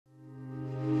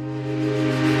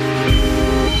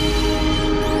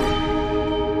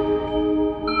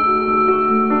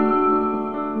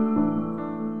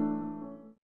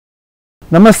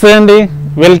నమస్తే అండి,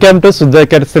 welcome to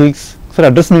Sudhakar silks. Sir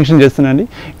address mention చేస్తున్నానండి.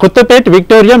 Kothapet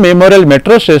Victoria memorial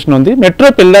metro station ఉంది. మెట్రో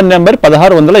పిల్లర్ నెంబర్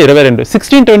 1622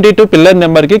 1622 పిల్లర్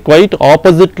నెంబర్కి క్వైట్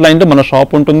ఆపోజిట్ లైన్లో మన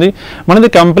షాప్ ఉంటుంది. మనది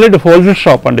కంప్లీట్ హోల్సేల్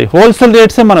షాప్ అండి. హోల్సేల్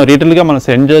రేట్సే మనం రీటైల్గా మనం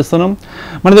సెండ్ చేస్తున్నాం.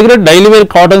 మన దగ్గర డైలీ వేర్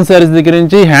కాటన్ శారీస్ దగ్గర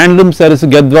నుంచి హ్యాండ్లూమ్ శారీస్,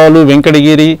 గద్వాలు,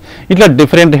 వెంకటగిరి ఇట్లా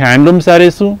డిఫరెంట్ హ్యాండ్లూమ్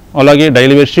శారీస్, అలాగే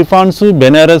డైలీ వేర్ షిఫాన్స్,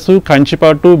 బెనారస్,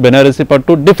 కంచిపట్టు, బెనారసి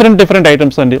పట్టు, డిఫరెంట్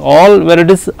ఐటమ్స్ అండి. ఆల్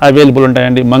వెరైటీస్ అవైలబుల్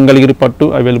ఉంటాయండి. మంగళగిరి పట్టు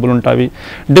అవైలబుల్ ఉంటాయి.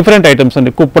 డిఫరెంట్ ఐటమ్స్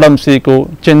అండి. Kuppadam seek,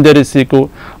 Chanderi seek,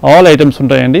 all items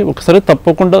ఉంటాయండి. ఒకసారి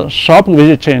తప్పకుండా షాప్కి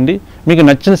విజిట్ చేయండి. మీకు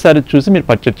నచ్చిన శారీ చూసి మీరు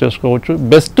పర్చేజ్ చేసుకోవచ్చు.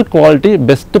 బెస్ట్ క్వాలిటీ,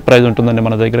 బెస్ట్ ప్రైస్ ఉంటుందండి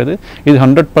మన దగ్గర అయితే. ఇది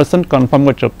 100%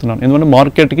 కన్ఫర్మ్గా చెప్తున్నాను. ఎందుకంటే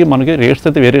మార్కెట్కి మనకి రేట్స్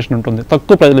అయితే వేరియేషన్ ఉంటుంది.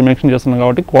 తక్కువ ప్రైస్లో మెన్షన్ చేస్తున్నాం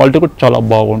కాబట్టి క్వాలిటీ కూడా చాలా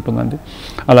బాగుంటుందండి.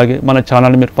 అలాగే మన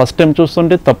ఛానల్ని మీరు ఫస్ట్ టైం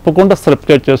చూస్తుంటే తప్పకుండా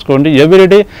సబ్స్క్రైబ్ చేసుకోండి.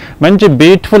 ఎవ్రీడే మంచి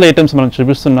బ్యూటిఫుల్ ఐటమ్స్ మనం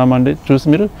చూపిస్తున్నామండి. చూసి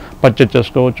మీరు పర్చేజ్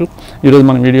చేసుకోవచ్చు. ఈరోజు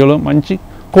మన వీడియోలో మంచి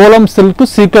కోలం సిల్క్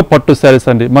సీకో పట్టు శారీస్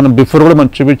అండి. మనం బిఫోర్ కూడా మనం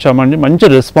చూపించామండి. మంచి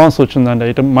రెస్పాన్స్ వచ్చిందండి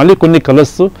ఐటమ్. మళ్ళీ కొన్ని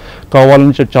కలర్స్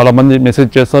కావాలని చాలామంది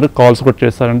మెసేజ్ చేస్తారు, కాల్స్ కూడా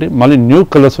చేస్తారండి. మళ్ళీ న్యూ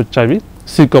కలర్స్ వచ్చాయి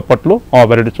సీకో పట్టులో. ఆ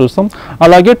వెరైటీ చూస్తాం.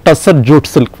 అలాగే టస్సర్ జూట్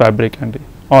సిల్క్ ఫ్యాబ్రిక్ అండి,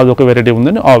 అదొక వెరైటీ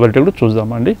ఉందండి. ఆ వెరైటీ కూడా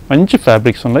చూద్దామండి. మంచి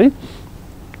ఫ్యాబ్రిక్స్ ఉన్నాయి.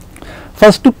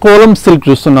 ఫస్ట్ కోలం సిల్క్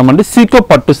చూస్తున్నామండి. సీకో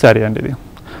పట్టు శారీ అండి. ఇది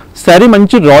శారీ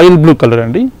మంచి రాయల్ బ్లూ కలర్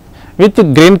అండి, with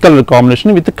green colour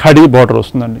combination, with khadi border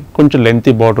వస్తుందండి. కొంచెం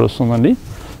లెంతీ బార్డర్ వస్తుందండి.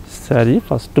 శారీ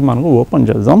ఫస్ట్ మనకు ఓపెన్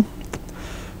చేద్దాం.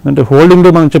 అంటే హోల్డింగ్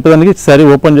మనం చెప్పేదానికి శారీ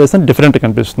ఓపెన్ చేస్తే డిఫరెంట్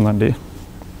కనిపిస్తుందండి.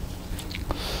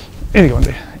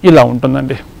 ఇదిగోండి ఇలా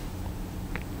ఉంటుందండి.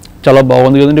 చాలా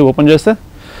బాగుంది కదండి. ఓపెన్ చేస్తే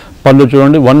పళ్ళు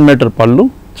చూడండి, 1 మీటర్ పళ్ళు,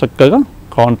 చక్కగా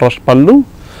కాంట్రాస్ట్ పళ్ళు,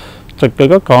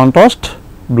 చక్కగా కాంట్రాస్ట్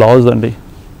బ్లౌజ్ అండి.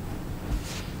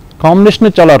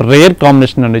 కాంబినేషన్ చాలా రేర్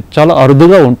కాంబినేషన్ అండి. చాలా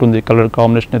అరుదుగా ఉంటుంది కలర్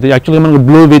కాంబినేషన్ అయితే. యాక్చువల్గా మనకు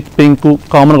బ్లూ విత్ పింక్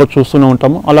కామన్గా చూస్తూనే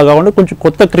ఉంటాము. అలా కాకుండా కొంచెం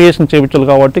కొత్త క్రియేషన్ చేయించాలి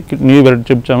కాబట్టి న్యూ వెరైటీ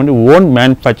చూపించామండి. ఓన్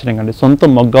మ్యానుఫ్యాక్చరింగ్ అండి,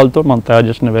 సొంత మొగ్గాలతో మనం తయారు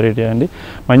చేసిన వెరైటీ అండి.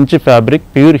 మంచి ఫ్యాబ్రిక్,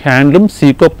 ప్యూర్ హ్యాండ్లూమ్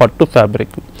సీకో పట్టు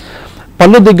ఫ్యాబ్రిక్.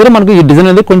 పళ్ళు దగ్గర మనకు ఈ డిజైన్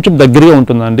అనేది కొంచెం దగ్గరగా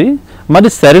ఉంటుందండి. మరి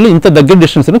శారీలో ఇంత దగ్గర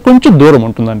డిస్టెన్స్ అనేది కొంచెం దూరం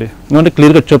ఉంటుందండి. ఎందుకంటే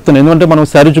క్లియర్గా చెప్తాను. ఎందుకంటే మనం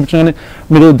శారీ చూపించగానే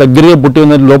మీరు దగ్గరగా బుట్టి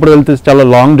ఉందని లోపల వెళ్తే చాలా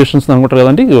లాంగ్ డిస్టెన్స్ అనుకుంటారు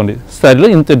కదండి. ఇదిగోండి శారీలో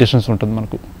ఇంత డిస్టెన్స్ ఉంటుంది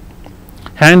మనకు.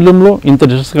 హ్యాండ్లూమ్లో ఇంత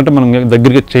డిస్టెన్స్ కంటే మనం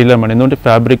దగ్గరగా చేయలేమండి. ఎందుకంటే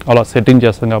ఫ్యాబ్రిక్ అలా సెట్టింగ్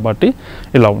చేస్తాం కాబట్టి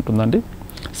ఇలా ఉంటుందండి.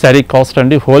 శారీ కాస్ట్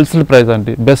అండి హోల్సేల్ ప్రైస్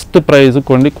అండి. బెస్ట్ ప్రైస్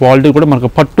కొన్ని, క్వాలిటీ కూడా మనకు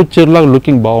పట్టు చీరలాగా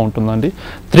లుకింగ్ బాగుంటుందండి.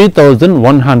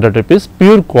 3100 రూపీస్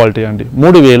ప్యూర్ క్వాలిటీ అండి.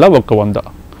 3100.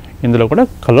 ఇందులో కూడా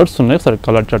కలర్స్ ఉన్నాయి. సరే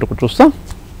కలర్ చార్ట్ కూడా చూస్తాం.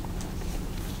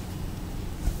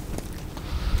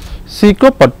 సీకో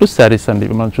పట్టు శారీస్ అండి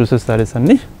మనం చూసే శారీస్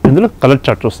అన్ని. ఇందులో కలర్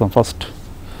చార్ట్ చూస్తాం. ఫస్ట్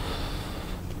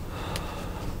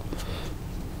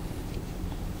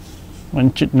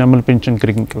మంచి నెమలి పింఛన్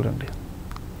గ్రీన్ కలర్ అండి,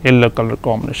 ఎల్లో కలర్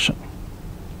కాంబినేషన్.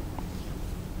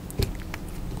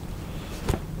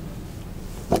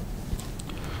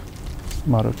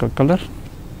 మరొక colour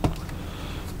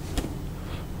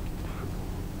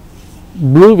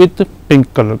blue with pink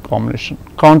colour combination.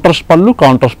 Contrast పళ్ళు,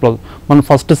 కాంట్రాస్ట్ బ్లౌజ్. మనం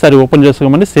ఫస్ట్ సారీ ఓపెన్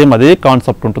చేసుకోమని సేమ్ అదే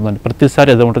కాన్సెప్ట్ ఉంటుందండి. ప్రతిసారి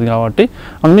అదే ఉంటుంది కాబట్టి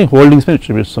అన్ని హోల్డింగ్స్ మీద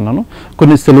చూపిస్తున్నాను.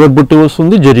 కొన్ని సిల్వర్ బుట్టి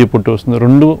వస్తుంది, జరీ బుట్టి వస్తుంది,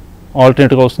 రెండు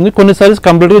ఆల్టర్నేట్గా వస్తుంది. కొన్ని సారీస్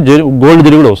కంప్లీట్గా గోల్డ్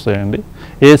జరీ కూడా వస్తాయండి.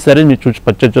 ఏ సారీ మీరు చూసి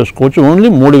పర్చేజ్ చేసుకోవచ్చు.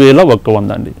 ఓన్లీ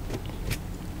 3100 అండి.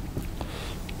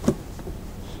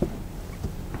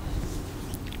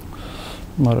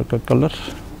 మరొక కలర్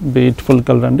బ్యూటిఫుల్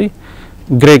కలర్ అండి,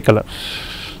 grey colour,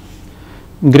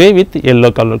 grey with yellow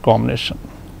colour combination.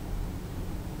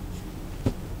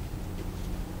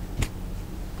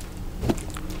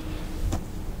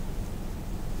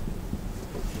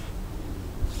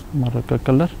 మరొక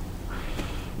కలర్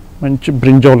మంచి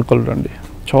బ్రింజాల్ కలర్ అండి.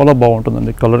 చాలా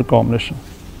బాగుంటుందండి కలర్ కాంబినేషన్.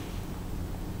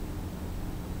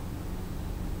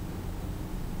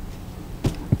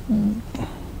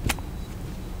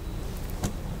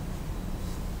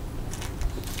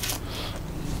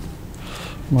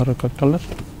 మరొక కలర్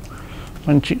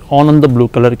మంచి ఆనంద బ్లూ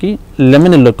కలర్కి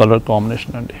లెమన్ ఎల్లో కలర్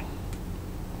కాంబినేషన్ అండి.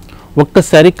 ఒక్క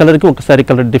శారీ కలర్కి ఒక శారీ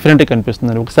కలర్ డిఫరెంట్గా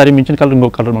కనిపిస్తుందండి. ఒక శారీ మించిన కలర్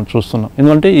ఇంకొక కలర్ మనం చూస్తున్నాం.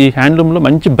 ఎందుకంటే ఈ హ్యాండ్లూమ్లో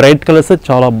మంచి బ్రైట్ కలర్స్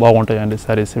చాలా బాగుంటాయండి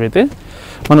శారీస్ అయితే.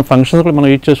 మన ఫంక్షన్స్ కూడా మనం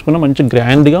యూజ్ చేసుకున్న మంచి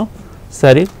గ్రాండ్గా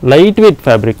శారీ, లైట్ వెయిట్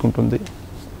ఫ్యాబ్రిక్ ఉంటుంది.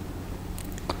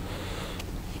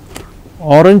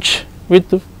 Orange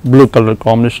with blue colour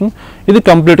combination. ఇది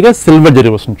కంప్లీట్గా సిల్వర్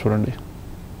జరీ వస్తుంది చూడండి.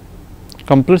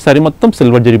 కంప్లీట్ శారీ మొత్తం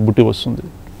సిల్వర్ జరీ బుట్టి వస్తుంది.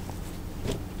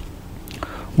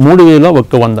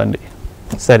 3100 అండి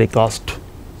శారీ కాస్ట్.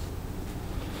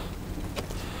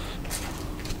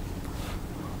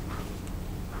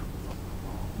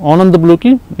 ఆనంద్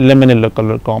బ్లూకి lemon yellow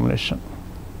colour combination.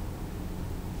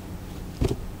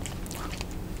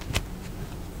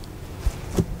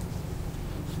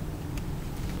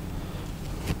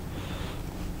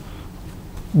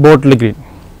 bottle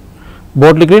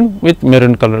green with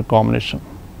maroon color combination.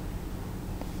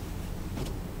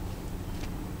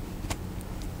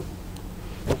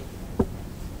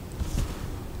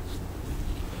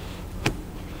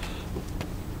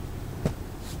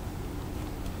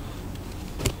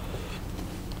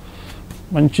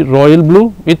 మంచి royal blue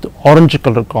with orange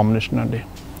colour combination అండి,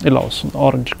 ఇలా వస్తుంది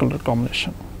ఆరెంజ్ కలర్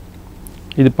కాంబినేషన్.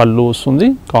 ఇది పళ్ళు వస్తుంది,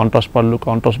 కాంట్రాస్ట్ పళ్ళు,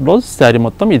 కాంట్రాస్ట్ బ్లౌజ్, శారీ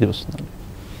మొత్తం ఇది వస్తుందండి.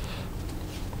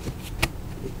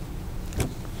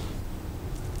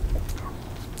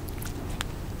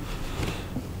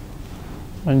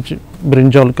 మంచి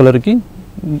బ్రింజాల్ కలర్కి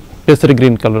పెసర్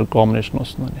గ్రీన్ కలర్ కాంబినేషన్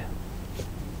వస్తుందండి.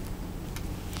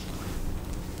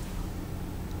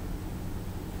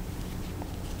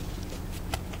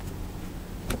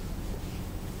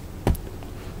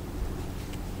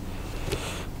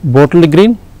 Bottle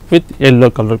green with yellow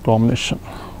color combination.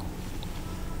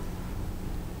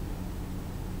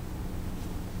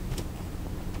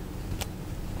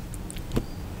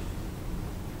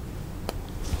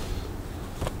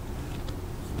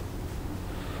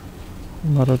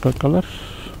 Maroon color,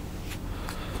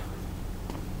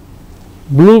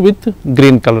 blue with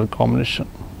green color combination.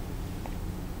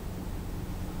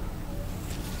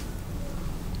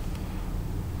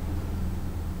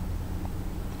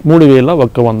 మూడు వేల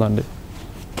ఒక్క వంద అండి.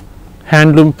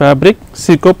 హ్యాండ్లూమ్ ఫ్యాబ్రిక్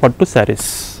సీకో పట్టు శారీస్.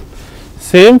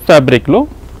 సేమ్ ఫ్యాబ్రిక్లో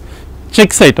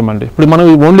చెక్స్ ఐటమ్ అండి. ఇప్పుడు మనం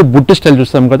ఓన్లీ బుట్టి స్టైల్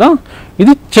చూస్తాం కదా,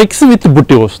 ఇది చెక్స్ విత్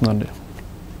బుట్టి వస్తుందండి.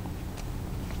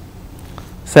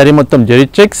 శారీ మొత్తం జరీ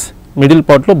చెక్స్, మిడిల్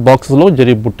పార్ట్లో బాక్స్లో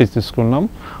జరీ బుట్టి తీసుకున్నాం.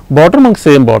 బార్డర్ మనకు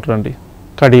సేమ్ బార్డర్ అండి,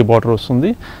 కడీ బార్డర్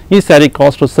వస్తుంది. ఈ శారీ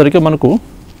కాస్ట్ వచ్చేసరికి మనకు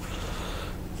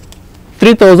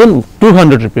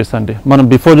 3200 రూపీస్ అండి. మనం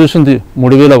బిఫోర్ చూసింది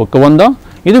 3100,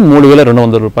 ఇది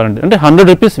 3200 రూపాయలు అండి. అంటే 100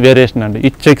 రూపీస్ వేరియేషన్ అండి. ఈ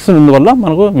చెక్స్ వల్ల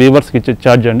మనకు వీవర్స్కి ఇచ్చే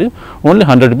ఛార్జ్ అండి ఓన్లీ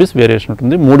 100 రూపీస్ వేరియేషన్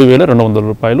ఉంటుంది. 3200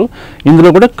 రూపాయలు. ఇందులో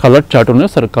కూడా కలర్ చార్ట్ ఉన్నాయి,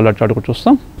 సరే కలర్ చార్ట్ కూడా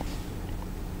చూస్తాం.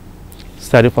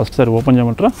 శారీ ఫస్ట్ సారీ ఓపెన్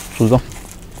చేయమంటారా, చూద్దాం.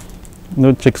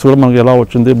 చెక్స్ కూడా మనకు ఎలా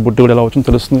వచ్చింది, బుట్టి కూడా ఎలా వచ్చింది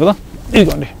తెలుస్తుంది కదా.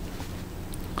 ఇదిగోండి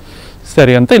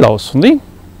శారీ అంతా ఇలా వస్తుంది.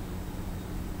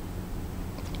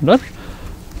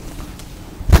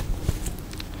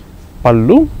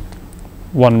 పళ్ళు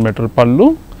 1 మీటర్ పళ్ళు,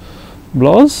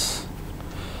 బ్లౌజ్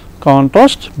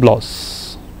కాంట్రాస్ట్ బ్లౌజ్.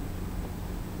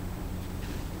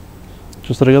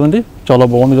 చూస్తారు కదండి, చాలా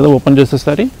బాగుంది కదా ఓపెన్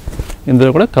చేసేసరి.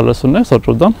 ఇందులో కూడా కలర్స్ ఉన్నాయి, సో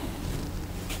చూద్దాం.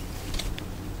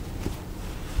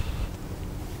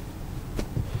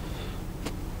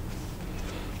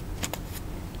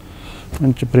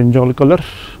 మంచి బ్రింజాల్ కలర్,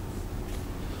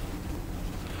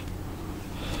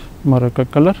 మరొక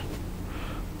colour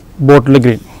bottle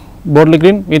green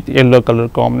with yellow color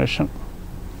combination.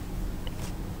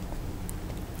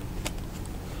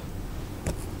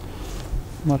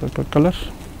 మరొక colour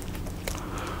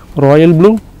royal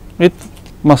blue with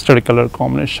mustard color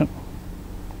combination.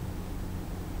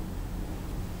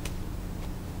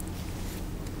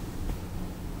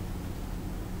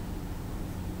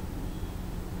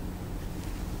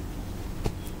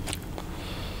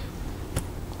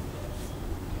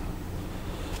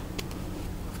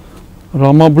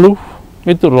 Rama blue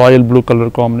with royal blue color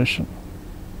combination.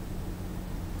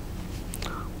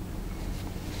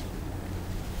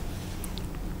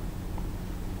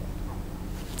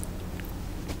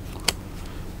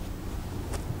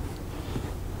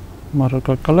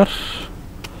 Maroon color,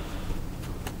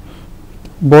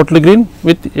 bottle green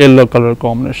with yellow color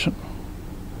combination.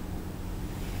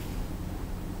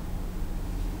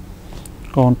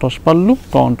 Contrast pallu,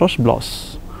 contrast blouse.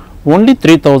 Only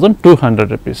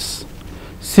 3200 rupees.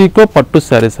 Siko Pattu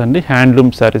sarees andi, handloom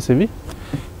sarees ivi.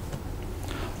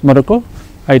 మరొక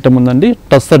item ఉందండి,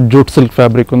 tussar jute silk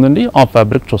fabric ఉందండి. ఆ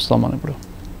fabric చూస్తాం మనం ఇప్పుడు.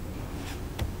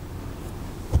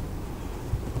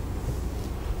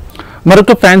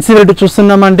 మరొక fancy variety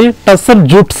చూస్తున్నామండి, tussar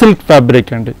jute silk fabric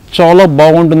అండి. చాలా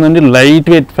బాగుంటుందండి, లైట్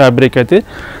వెయిట్ ఫ్యాబ్రిక్ అయితే.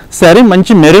 శారీ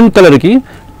మంచి మెరూన్ కలర్కి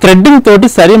థ్రెడ్డింగ్ తోటి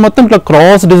శారీ మొత్తం ఇట్లా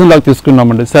క్రాస్ డిజైన్ లాగా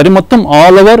తీసుకున్నామండి. శారీ మొత్తం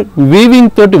ఆల్ ఓవర్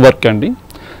వీవింగ్ తోటి వర్క్ అండి.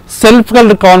 సెల్ఫ్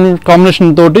కలర్ కాంబినేషన్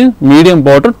తోటి మీడియం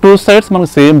బార్డర్, 2 సైడ్స్ మనకు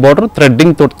సేమ్ బార్డర్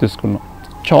థ్రెడ్డింగ్ తోటి తీసుకున్నాం.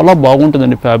 చాలా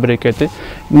బాగుంటుందండి ఫ్యాబ్రిక్ అయితే.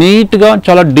 నీట్గా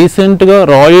చాలా డీసెంట్గా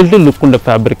రాయల్టీ లుక్ ఉండే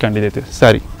ఫ్యాబ్రిక్ అండి ఇదైతే.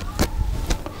 శారీ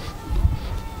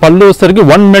పళ్ళు వచ్చేసరికి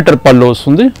 1 మీటర్ పళ్ళు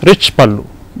వస్తుంది, రిచ్ పళ్ళు.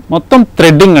 మొత్తం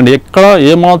థ్రెడ్డింగ్ అండి, ఎక్కడ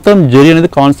ఏమాత్రం జరీ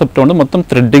అనేది కాన్సెప్ట్ ఉండదు, మొత్తం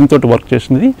థ్రెడ్డింగ్ తోటి వర్క్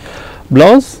చేసింది.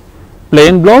 బ్లౌజ్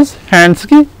ప్లెయిన్ బ్లౌజ్,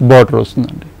 హ్యాండ్స్కి బార్డర్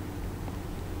వస్తుందండి.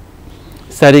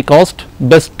 శారీ కాస్ట్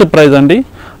బెస్ట్ ప్రైస్ అండి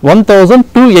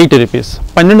 1280 రూపీస్,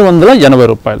 1280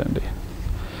 రూపాయలు అండి.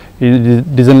 ఈ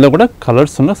డిజైన్లో కూడా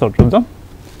కలర్స్ ఉన్నాయి, సో చూద్దాం.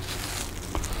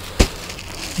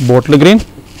 బాటిల్ గ్రీన్,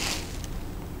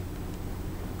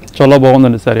 చాలా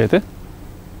బాగుందండి శారీ అయితే,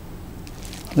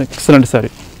 ఎక్సలెంట్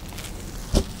శారీ.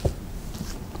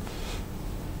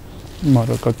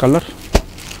 మరొక కలర్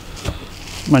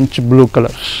మంచి బ్లూ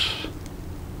కలర్,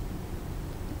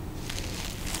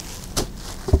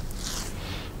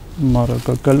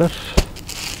 మరొక కలర్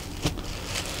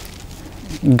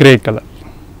గ్రే కలర్,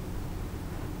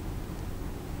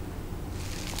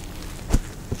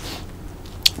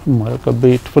 మరొక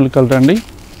బ్యూటిఫుల్ కలర్ అండి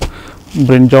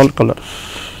బ్రింజాల్ కలర్,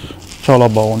 చాలా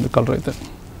బాగుంది కలర్ అయితే.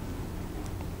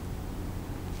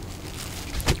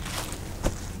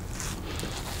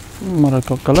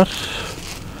 మరొక colour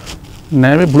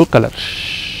navy blue colour,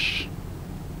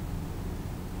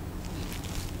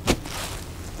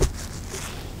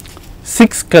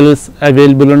 six colours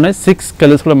available ఉన్నాయి. 6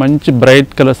 కలర్స్ కూడా మంచి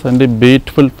బ్రైట్ కలర్స్ అండి,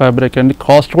 బ్యూటిఫుల్ ఫ్యాబ్రిక్ అండి.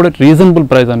 కాస్ట్ కూడా రీజనబుల్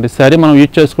ప్రైస్ అండి. శారీ మనం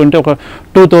యూజ్ చేసుకుంటే ఒక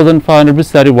 2500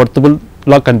 రూపీస్ శారీ వర్తబుల్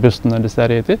లా కనిపిస్తుందండి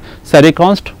శారీ అయితే. శారీ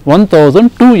కాస్ట్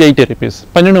 1280 రూపీస్,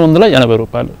 1280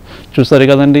 రూపాయలు. చూసారు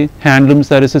కదండి, హ్యాండ్లూమ్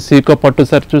శారీస్, సీకో పట్టు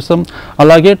శారీ చూసాం,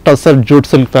 అలాగే టస్సర్ జూట్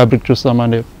సిల్క్ ఫ్యాబ్రిక్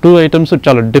చూసామండి. 2 ఐటమ్స్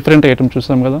చాలా డిఫరెంట్ ఐటమ్స్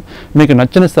చూసాం కదా. మీకు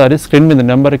నచ్చిన శారీ స్క్రీన్ మీద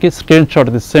నెంబర్కి స్క్రీన్ షాట్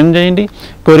సెండ్ చేయండి.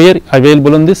 కొరియర్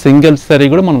అవైలబుల్ ఉంది. సింగిల్ శారీ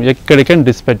కూడా మనం ఎక్కడికైనా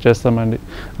డిస్పాచ్ చేస్తామండి.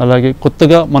 అలాగే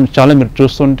కొత్తగా మన ఛానల్ మీరు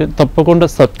చూస్తుంటే తప్పకుండా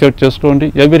సబ్స్క్రైబ్ చేసుకోండి.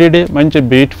 ఎవ్రీడే మంచి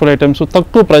బ్యూటిఫుల్ ఐటమ్స్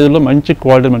తక్కువ ప్రైజ్లో మంచి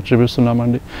క్వాలిటీ మనం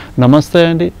చూపిస్తున్నామండి. నమస్తే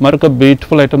అండి, మరొక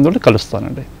బ్యూటిఫుల్ ఐటమ్ తోటి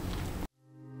కలుస్తానండి.